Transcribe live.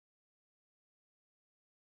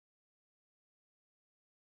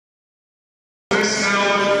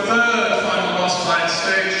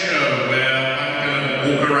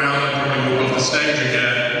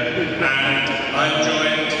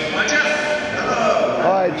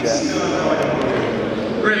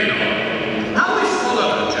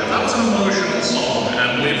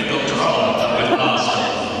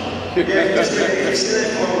Yeah, just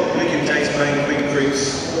still making dates playing Quick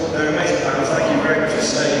Groups. They're amazing bands. Thank you very much for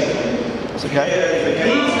staying. It's okay.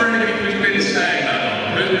 Woo for anybody who's been staying that long.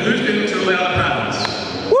 Who's been to all the other bands?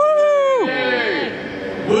 Woo! Yay!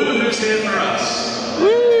 Woo, who's here for us?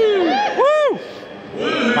 Woo! Woo! Woo,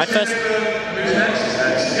 who's My here first... for... Who's next?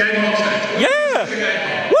 Geoff next.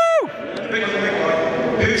 Yeah! Woo! Big one.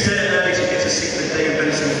 Who's there early to get to see the day of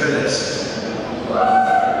Benson Phillips?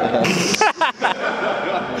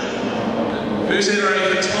 Who's here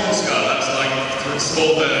early for Tomska? That's like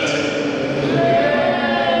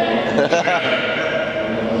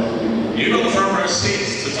 4:30. You got the front row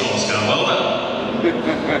seats to Tomska. Well done.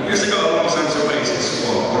 Because they've got a long time to wait. It's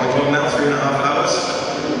what, 1 o'clock now, 3.5 hours?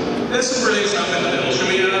 There's some brilliant stuff in the middle. Should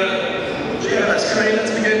we, Yeah, let's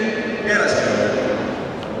begin. Yeah, let's go.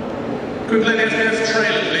 Could we play the FF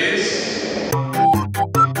trailer, please?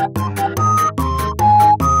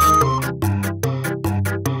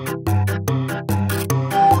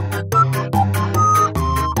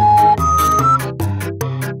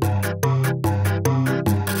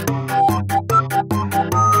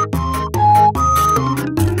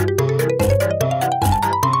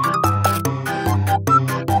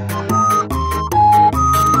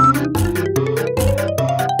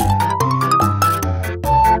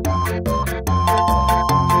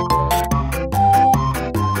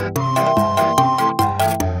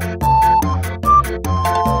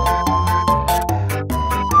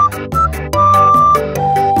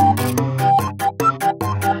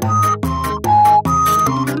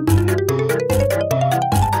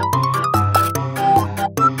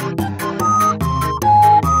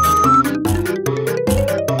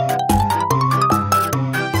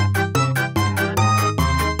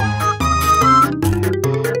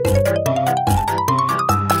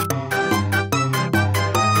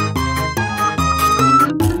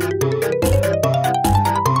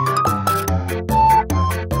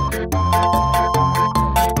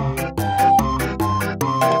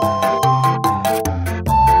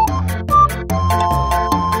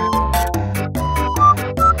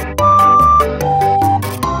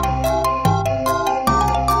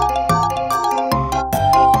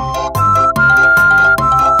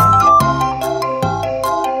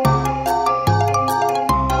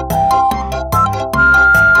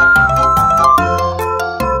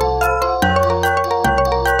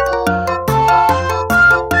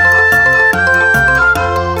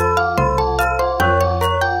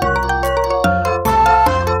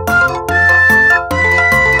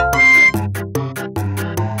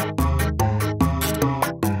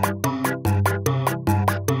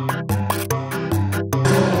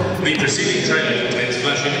 The preceding trailer contains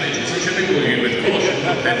flashing images which should be viewed with caution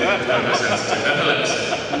and oversensitive epilepsy.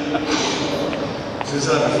 She's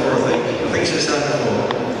done before, I think she's done before.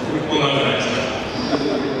 We'll know the next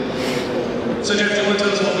time. So Geoff, do you want to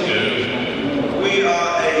tell us what we do? We are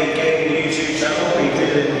a gaming YouTube channel. We do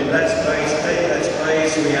Let's Plays, daily Let's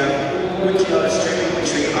Plays. We have weekly live streaming,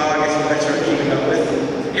 which we are getting better at keeping up with.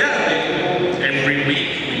 Yeah, every week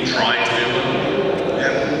we try to do one.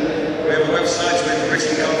 Yeah. We have a website with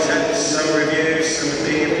written content, some reviews, some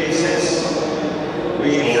opinion pieces.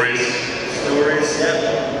 Stories,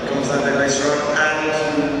 yeah. Comes that bit later on.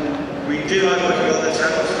 And we do like working with other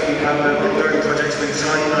channels. We have ongoing projects with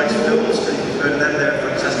Tiny Night Films. If you've heard of them, they're a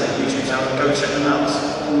fantastic YouTube channel. Go check them out. I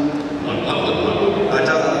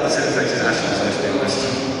doubt that the Cineplex is actually so, to be honest.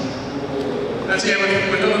 That's yeah,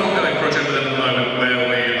 we've got an ongoing project with them at the moment where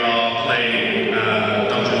we are playing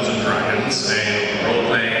Dungeons and Dragons, a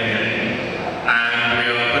role-playing game, and we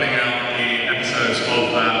are putting out the episodes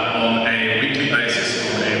of that on a weekly basis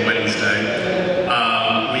on a Wednesday.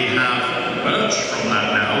 We have merch from that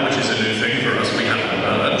now, which is a new thing for us. We have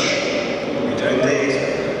merch. We do indeed.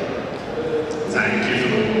 Thank you for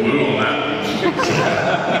the woo on that.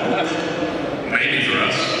 Maybe for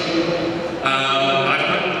us. I've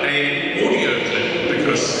put an audio clip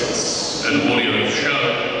because it's an audio show.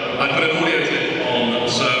 I put an audio clip on,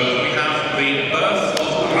 so we have the birth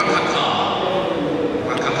of Rakaka.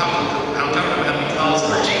 Rakaka. I don't know how many cars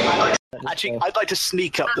there are. Actually, I'd like to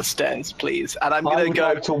sneak up the stairs, please. And I'm going to go...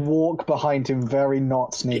 like to walk behind him, very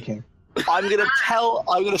not sneaking. I'm going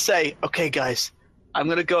to say, okay, guys, I'm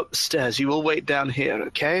going to go up the stairs. You will wait down here,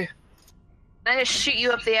 okay? I just shoot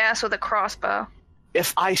you up the ass with a crossbow.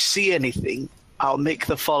 If I see anything, I'll make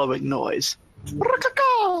the following noise.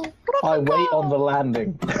 I wait on the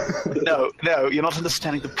landing. No, you're not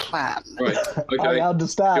understanding the plan. Right, okay. I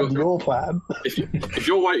understand your plan. If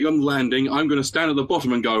you're waiting on the landing, I'm going to stand at the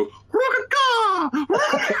bottom and go,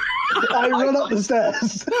 I run up the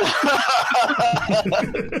stairs.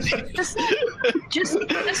 Just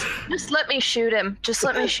Just let me shoot him. Just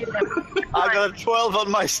let me shoot him. I got a 12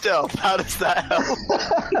 on my stealth. How does that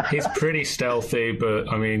help? He's pretty stealthy, but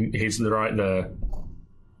I mean, he's right there.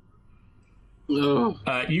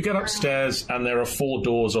 You get upstairs, and there are 4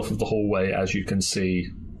 doors off of the hallway, as you can see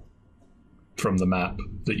from the map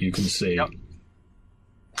that you can see. Yep.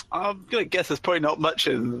 I'm gonna guess there's probably not much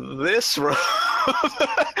in this room.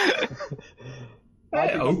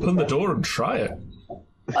 Hey, open the door and try it.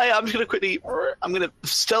 I'm just gonna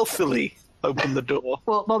stealthily open the door.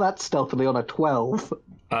 Well, not that stealthily on a 12.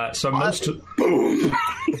 So most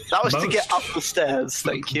That was to get up the stairs,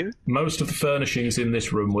 thank you. Most of the furnishings in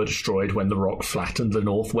this room were destroyed when the rock flattened the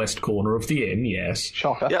northwest corner of the inn, yes.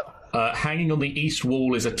 Shocker. Yep. Hanging on the east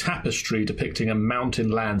wall is a tapestry depicting a mountain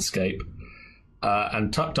landscape.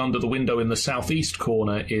 And tucked under the window in the southeast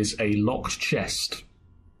corner is a locked chest.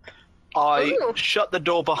 I shut the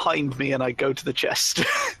door behind me and I go to the chest.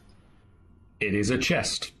 It is a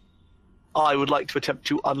chest. I would like to attempt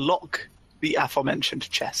to unlock the aforementioned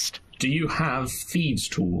chest. Do you have thieves'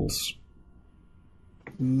 tools?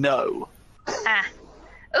 No. Ooh,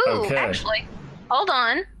 Okay. actually, hold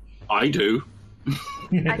on. I do.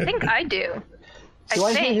 I think I do. Do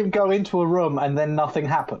I hear him go into a room and then nothing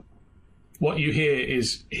happened? What you hear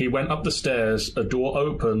is he went up the stairs, a door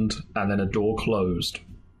opened, and then a door closed.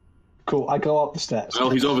 Cool, I go up the stairs. Well,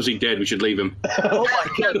 he's obviously dead. We should leave him. Oh my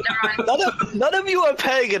god. None of you are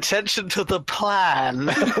paying attention to the plan.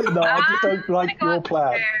 No, I just don't like your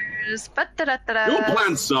plan. Your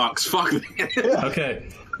plan sucks. Fuck it. Okay,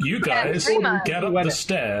 you guys pretty much. get up the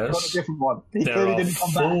stairs. Got a different one. He There clearly are didn't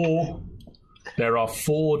come back. There are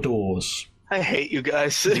 4 doors. I hate you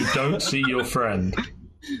guys. You don't see your friend.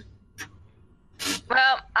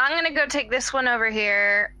 Well, I'm gonna go take this one over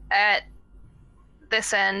here at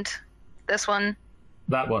this end. This one.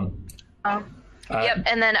 That one. Yep,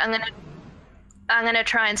 and then I'm gonna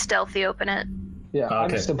try and stealthy open it. Yeah, I'm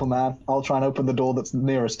Okay. a simple man. I'll try and open the door that's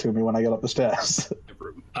nearest to me when I get up the stairs.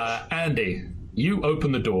 Andy, you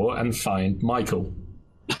open the door and find Michael.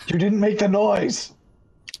 You didn't make the noise!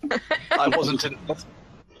 I wasn't in...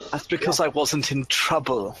 That's because I wasn't in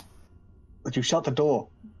trouble. But you shut the door.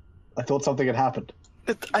 I thought something had happened.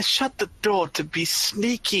 I shut the door to be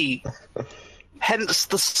sneaky. Hence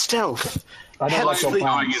the stealth. I don't like your Going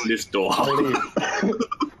plans. in this door. I'll leave.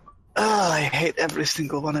 I hate every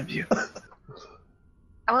single one of you.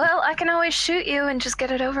 Well, I can always shoot you and just get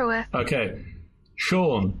it over with. Okay.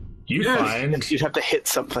 Sean, you find You'd have to hit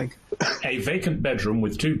something. a vacant bedroom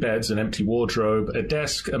with 2 beds, an empty wardrobe, a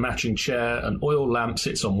desk, a matching chair, an oil lamp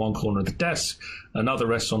sits on one corner of the desk, another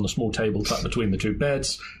rests on the small table tucked between the 2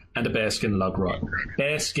 beds, and a bearskin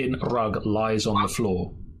rug lies on the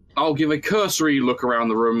floor. I'll give a cursory look around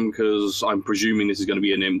the room because I'm presuming this is going to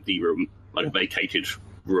be an empty room, like a vacated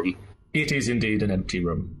room. It is indeed an empty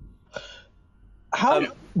room. How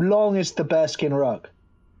long is the bearskin rug?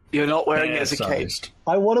 You're not wearing it as a cape. Bear-sized.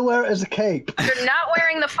 I want to wear it as a cape. You're not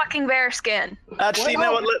wearing the fucking bear skin. Actually, you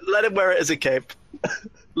know what? Let him wear it as a cape.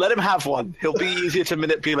 Let him have one. He'll be easier to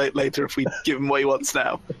manipulate later if we give him what he wants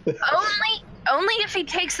now. Only if he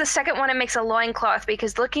takes the second one and makes a loincloth,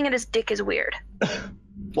 because looking at his dick is weird.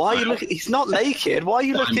 Why are you looking? He's not naked. Why are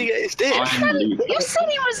you looking at his dick? You said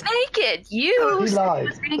he was naked. You He said lied. he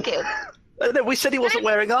was naked. No, we said he wasn't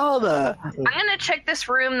wearing armor. I'm gonna check this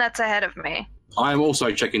room that's ahead of me. I'm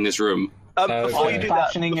also checking this room. Before you do that,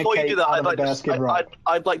 Fashioning a before you do cape that, out I'd of a like, bearskin rug.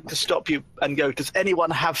 I'd like to stop you and go. Does anyone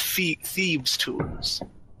have thieves' tools?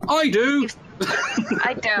 I do.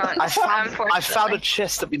 I don't. I found a unfortunately.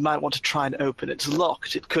 chest that we might want to try and open. It's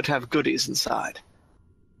locked. It could have goodies inside.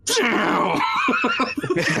 I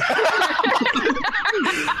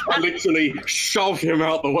literally shove him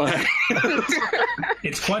out the way.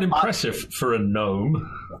 It's quite impressive for a gnome.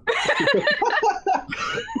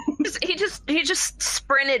 He just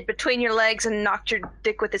sprinted between your legs and knocked your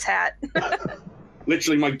dick with his hat.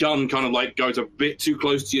 Literally, my gun kind of like goes a bit too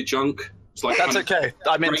close to your junk. It's like That's okay.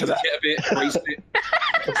 I'm into that. It a bit, raise it.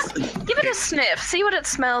 Give it a sniff. See what it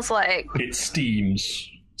smells like. It steams.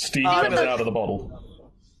 Steam I'm comes gonna- out of the bottle.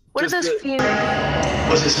 What are Just those fumes?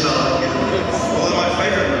 What's it smell like? One of my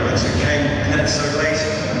favourite moments that came so late.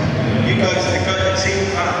 You guys had got the team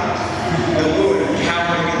found the woman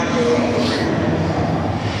cowering in the corner of the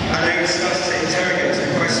room. And they started to interrogate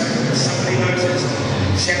and question because somebody noticed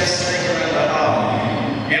she had a snake around her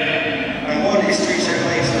arm. Yep. And one history check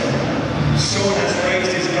later, Sean has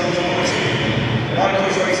raised his gun towards him.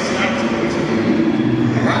 Michael's raised his hand towards him.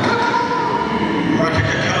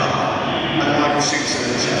 Rakakaka. And Michael shoots him in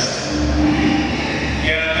the chest.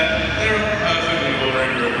 Yeah, they're perfectly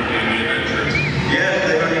ordering group of being adventurers. Yeah,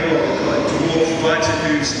 they've only got like dwarf fighter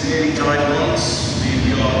who's nearly died once. We've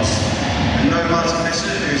got a nomad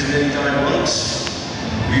officer who's nearly died once.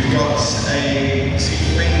 We've got a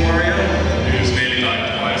tiefling warrior Who's nearly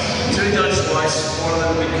died twice. who's nearly died twice. One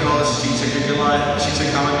of them because she took a Goliath, she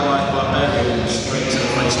took out a Goliath barbarian straight to the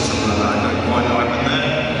face or something like that. I don't quite know what happened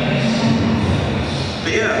there.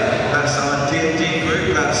 But yeah, that's our D&D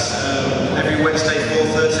group. That's every Wednesday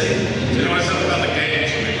 4:30. Do you know something about the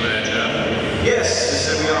games we play, Geoff? Yes,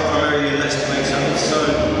 so we are primarily a Let's Play channel. So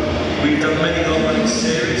we've done many long-running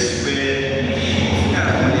series. How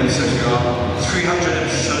many episodes we are? 300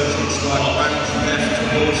 episodes. It's like Grand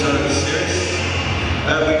Theft Auto series.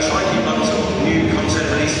 We try and keep up to new content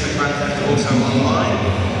released for Grand Theft Auto Online,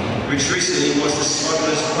 which recently was the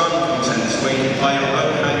Smuggler's Run content, where you can buy your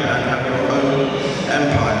own hangar and have your own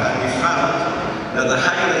empire. And we found that the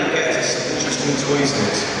hangar that you get has some interesting toys in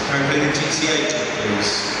it. Can we play the GTA toy,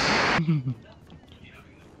 please?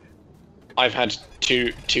 I've had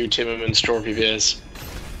two Timmerman strawberry beers.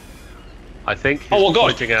 I think he's Oh,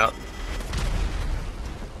 God. pointing out.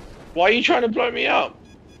 Why are you trying to blow me up?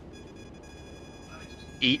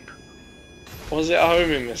 Eep. Was it a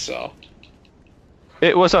homing missile?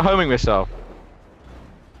 It was a homing missile.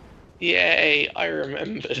 Yay, I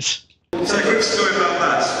remembered. So a quick story about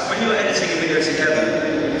that. When you're editing a video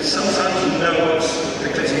together, sometimes you know what the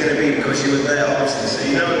clips are going to be because you were there, obviously. So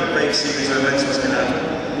you know what the big sequence of events was going to happen.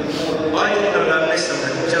 I didn't know that I missed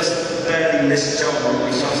something, just barely missed John when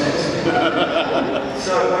we shot it.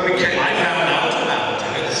 So when we came, I found out about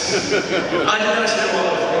it. I didn't actually know what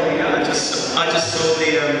I was doing. I just saw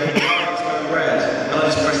the lights going red, and I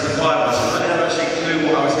just pressed the fire button. I didn't actually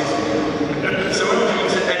clue what I was hitting. So when I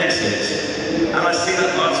come to edit it, and I see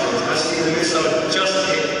that light switch, I see the missile just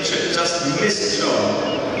missed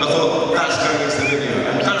John. I thought, that's going into the video.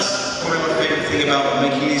 And that's probably my favourite thing about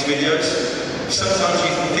making these videos. Sometimes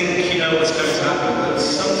you think you know what's going to happen, but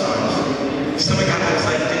sometimes something happens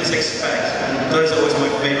that you didn't expect, and those are always my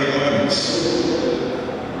favourite moments.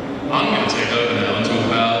 I'm going to take over now and talk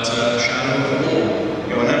about Shadow of War.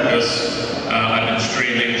 You want that? Because I've been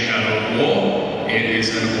streaming Shadow of War. It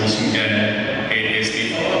is an awesome game. It is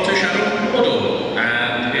the follow-up to Shadow of Mordor,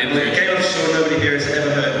 and it The game I'm sure nobody here has ever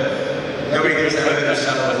heard of. Nobody here has ever heard of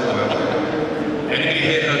Shadow of War. Anybody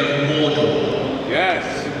here heard of Mordor? Yes.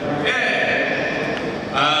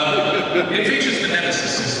 It features the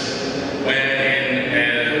Nemesis system, wherein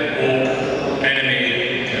an orc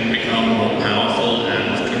enemy can become more powerful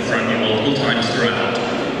and confront you multiple times throughout.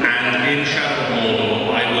 And in Shadow of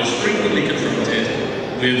Mordor, I was frequently confronted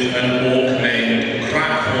with an orc named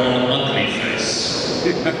Crackhorn Uglyface,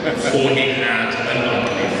 for he had an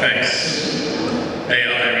ugly face. They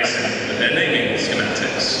are very simple with their naming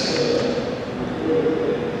schematics.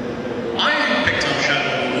 I picked up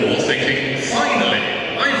Shadow of War thinking, finally,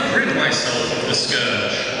 I've rid myself of the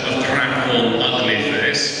scourge of Crackhorn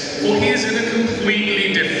Uglyface, for he is in a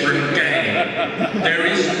completely different game. There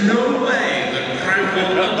is no way that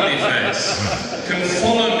Crackhorn Uglyface can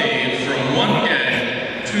follow me from one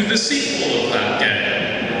game to the sequel of that game.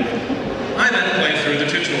 I then play through the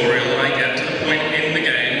tutorial and I get to the point in the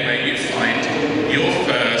game where you fight your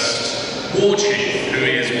first war chief, who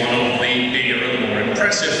is one of the bigger and more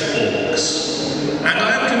impressive orcs. And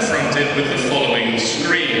I am confronted with the following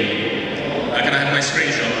screen. Can I have my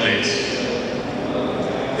screenshot, please?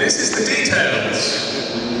 This is the details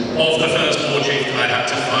of the first war chief I had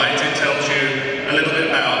to fight. It tells you a little bit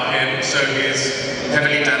about him. So he is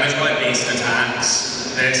heavily damaged by beast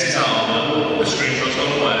attacks. There's his armor. The screenshot's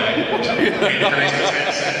gone away. It plays for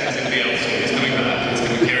 10 seconds in DLC. It's coming back. It's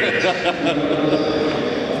going to carry it.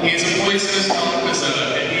 He is a poisonous dark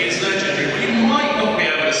berserker. He is legendary, but you might not be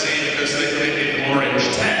able to see because they put it in orange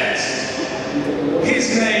text. His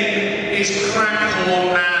name is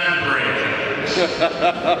Crackhorn Manbreaker.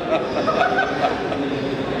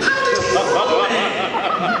 How did he follow it?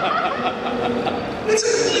 It's a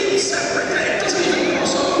completely separate game. It doesn't even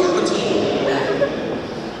cross over at all.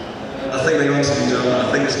 I think they want to be done.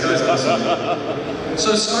 I think this guy's awesome. So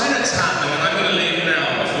Skynet's happening, and I'm going to leave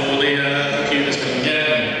now before the computers can get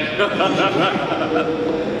me.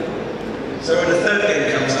 So when the third game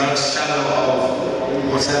comes out, Shadow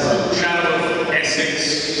of whatever. Shadow of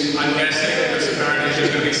Essex, I'm guessing, because apparently it's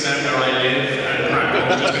just going to be set where I live, and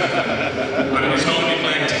Crackhorn's just going to... But it's not going to be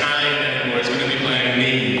playing time anymore, it's going to be playing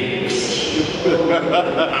me.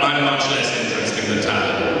 And I'm much less interested than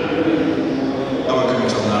time. I won't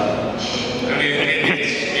comment on that. I mean,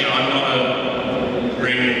 it's, you know, I'm not a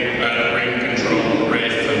ring control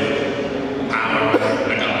wraith of power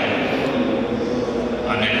a guy. I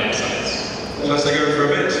make no sense. Shall I stay going for a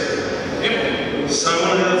bit? Yep. So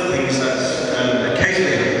one of the other things that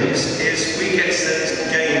occasionally happens is we get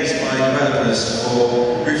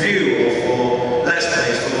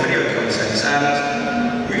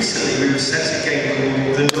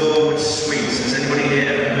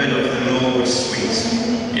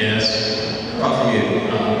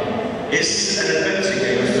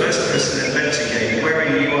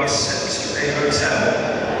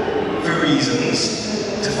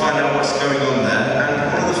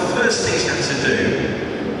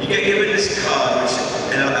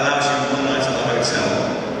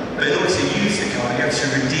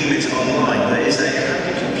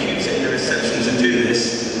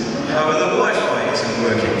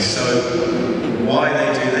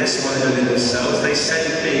this while they're doing it themselves. They sent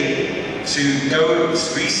me to go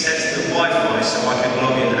reset the Wi-Fi so I can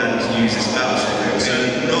log in and use this battleship. So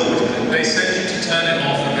they sent you to turn it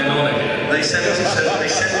off and then on again. They sent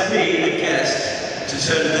me, the guest, to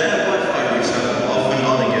turn their Wi-Fi router off and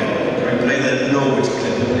on again. Can we play the Norwich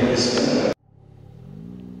clip, please?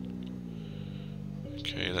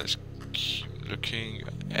 Okay, let's keep looking.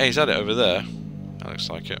 Hey, is that it over there? That looks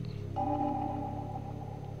like it.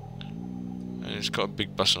 And it's got a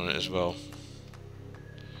big button on it as well.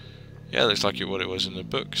 Yeah, looks like what it was in the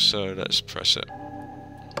book, so let's press it.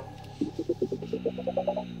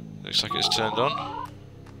 Looks like it's turned on.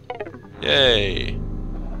 Yay!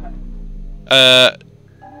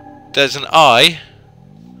 There's an eye.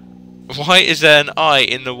 Why is there an eye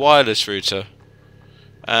in the wireless router?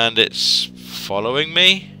 And it's following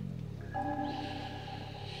me?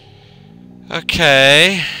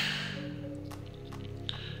 Okay.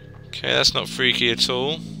 Okay, that's not freaky at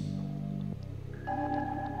all.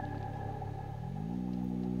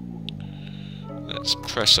 Let's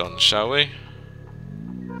press on, shall we?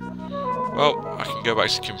 Well, I can go back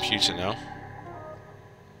to the computer now.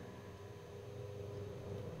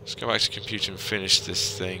 Let's go back to the computer and finish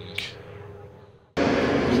this thing.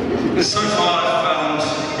 So far I've found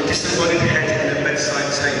a disappointed head in a bedside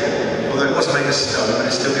table, although it was made of stone, but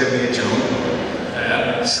it still gave me a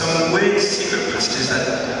jump. Some weird secret passages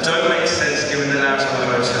that don't make sense given the layout of the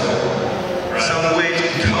hotel. Some weird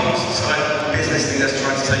cult-type business thing that's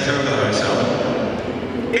trying to take over the hotel.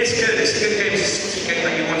 It's good, it's a good game, it's a game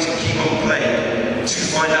that you want to keep on playing to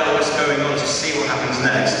find out what's going on, to see what happens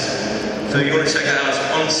next. So you want to check it out, it's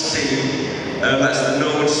on Steam. That's the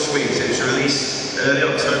Norwich Suite. It was released early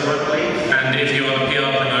October, I believe. And if you are the PR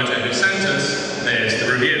promoter who sent us, there's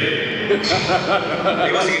the review. It was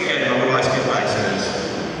a good game, I would like to get back to it.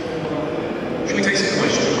 Should we take some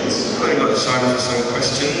questions? I've only got time for some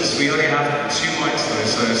questions. We only have 2 mics though,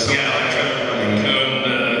 so yeah,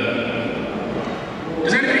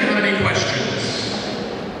 does anybody have any questions?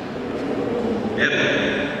 Yep.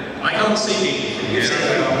 I can't see me from here.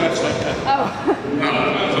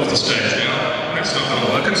 Oh, off the stage now. That's not going to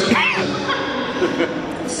work.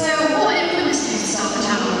 So, what influenced you to start the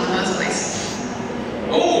channel in the first place?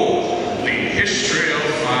 Oh, the history of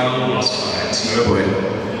final boss fights. Oh boy.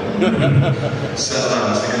 Settle down,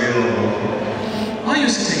 it's going to be a long one. Are you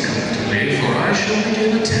sitting comfortably, for I shall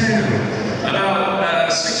begin a tale.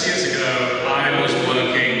 About 6 years ago, I was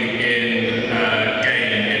working in a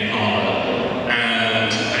game in Harlem,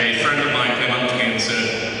 and a friend of mine came up to me and said,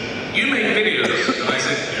 "You make videos?" And I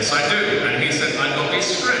said, "Yes, I do." And he said, "I've got these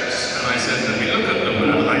scripts." And I said, "Let me look at them."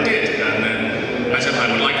 And I did. And then I said,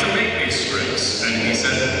 "I would like to make these scripts." And he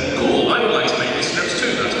said, "Cool, I would like to make these scripts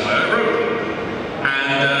too. That's why I wrote them."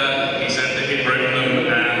 And he said that he'd written them,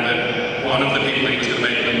 and that one of the people he was going to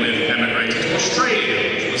make them with emigrated to Australia,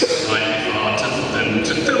 which was slightly hard for them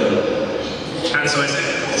to film. And so I said,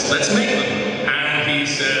 "Let's make them." And he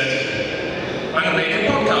said, "I'm going to make a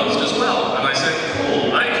podcast as well." And I said,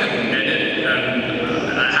 "Cool, I can edit,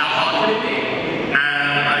 and how hard would it be?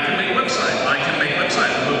 And I can make a website. I can make a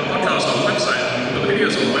website, and put a podcast on the website, and put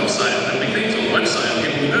videos on the website, and make things on the website, and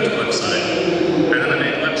people will go to the website." And then I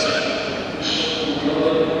made a website.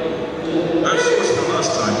 That's what's the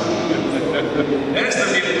last time. There's the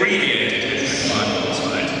abbreviated history of my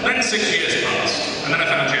website. Then 6 years passed, and then I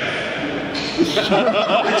found Geoff.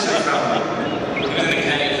 Literally found me. He was in a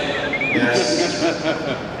cave. Yes.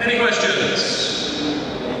 Any questions?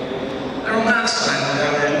 They're on that side.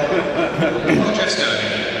 What Jeff's doing?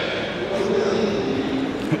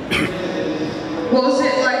 What was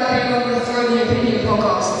it like being on the Throw the Opinion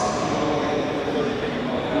podcast?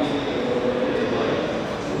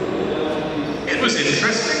 It was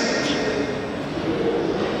interesting.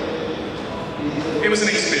 It was an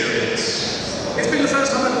experience. It's been the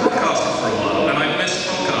first time I've podcasted for a while, and I missed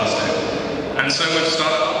podcasting. And so we've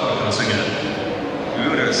started podcasting again. We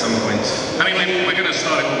will do it at some point. I mean, we're going to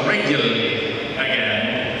start it regularly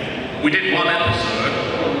again. We did one episode.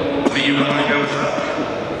 But you want to go with that?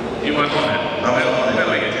 You weren't on it. No, I wasn't on it. Where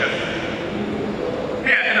were you, Geoff?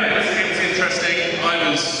 Yeah, no, it was interesting. I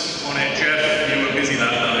was on it. Geoff, you were busy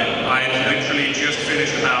that night. I literally just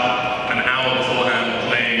finished about an hour beforehand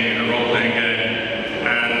playing a role-playing game,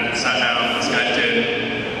 and sat down, Skyped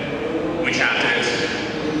in, we chatted.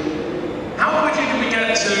 How quickly did we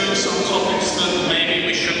get to some topics that maybe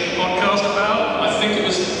we shouldn't podcast about? I think it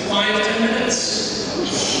was 5-10 minutes.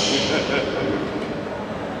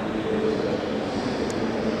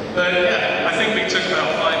 But yeah, I think we took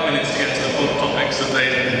about 5 minutes to get to the book topics that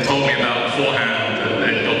they told me about beforehand, that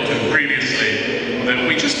they'd got to previously, that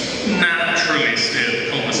we just naturally steered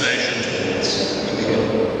the conversation towards.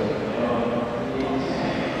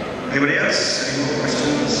 Anybody else? Any more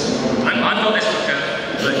questions? I've got this one, Geoff.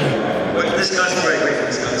 Look, this guy's a great for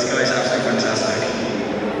this guy. This guy is absolutely fantastic.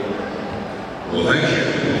 Well, thank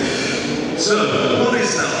you. So, what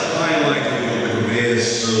is the highlight of your career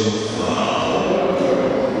so far?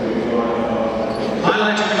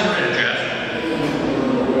 Highlight of your career, Geoff?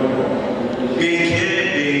 Being here,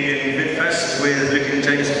 being in Vidfest with Luke and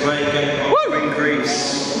James Blake, in Greece,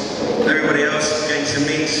 everybody else, getting to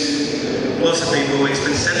meet lots of people. It's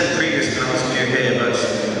been said in previous panels if you're here, but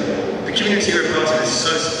the community we're part of is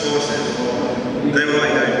so supportive. They were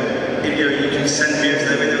like, you can send viewers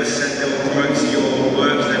their way, they will promote your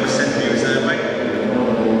work, they will send viewers their way.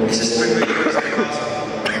 It's just been really great to be part of.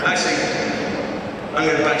 Actually, I'm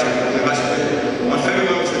going to back to it. My favourite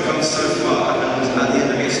moments that have come so far happened at the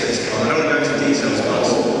end of yesterday's call. I don't want to go into details, but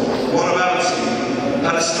one about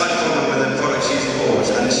had a slight problem with a product she's bought,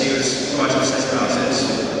 and she was quite upset about it.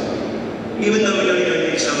 Even though we only known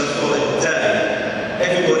each other for a day,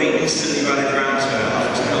 everybody instantly rallied around to her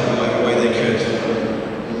to help her whatever way they could.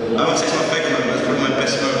 I would say it's my favourite moment, it's probably my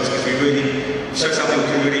best moments, because we really shows how people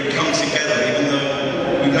can really come together, even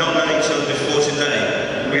though we've not known each other before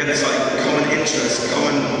today. We had this like common interest,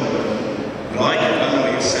 common I don't know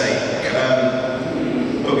what you'd say.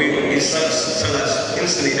 But it's so that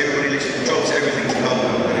instantly everybody literally drops everything to help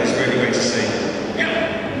them, and it's really great to see.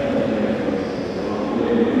 Yeah.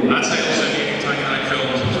 I'd say also meeting Titanic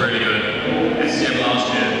Films was really good. SCM last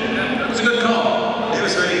year. Yeah, it was a good call. It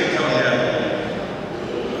was a really good call, yeah.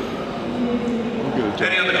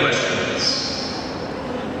 Any other questions?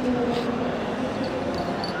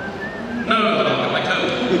 No, but I'll get my coat.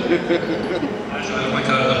 Actually, I left my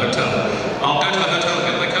coat at the hotel. I'll go to the hotel and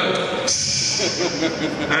get my coat. Can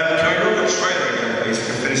we roll the trailer again, please? We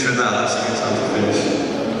can finish with that. That's a good time to finish.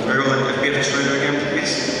 Can we roll the trailer again,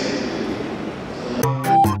 please?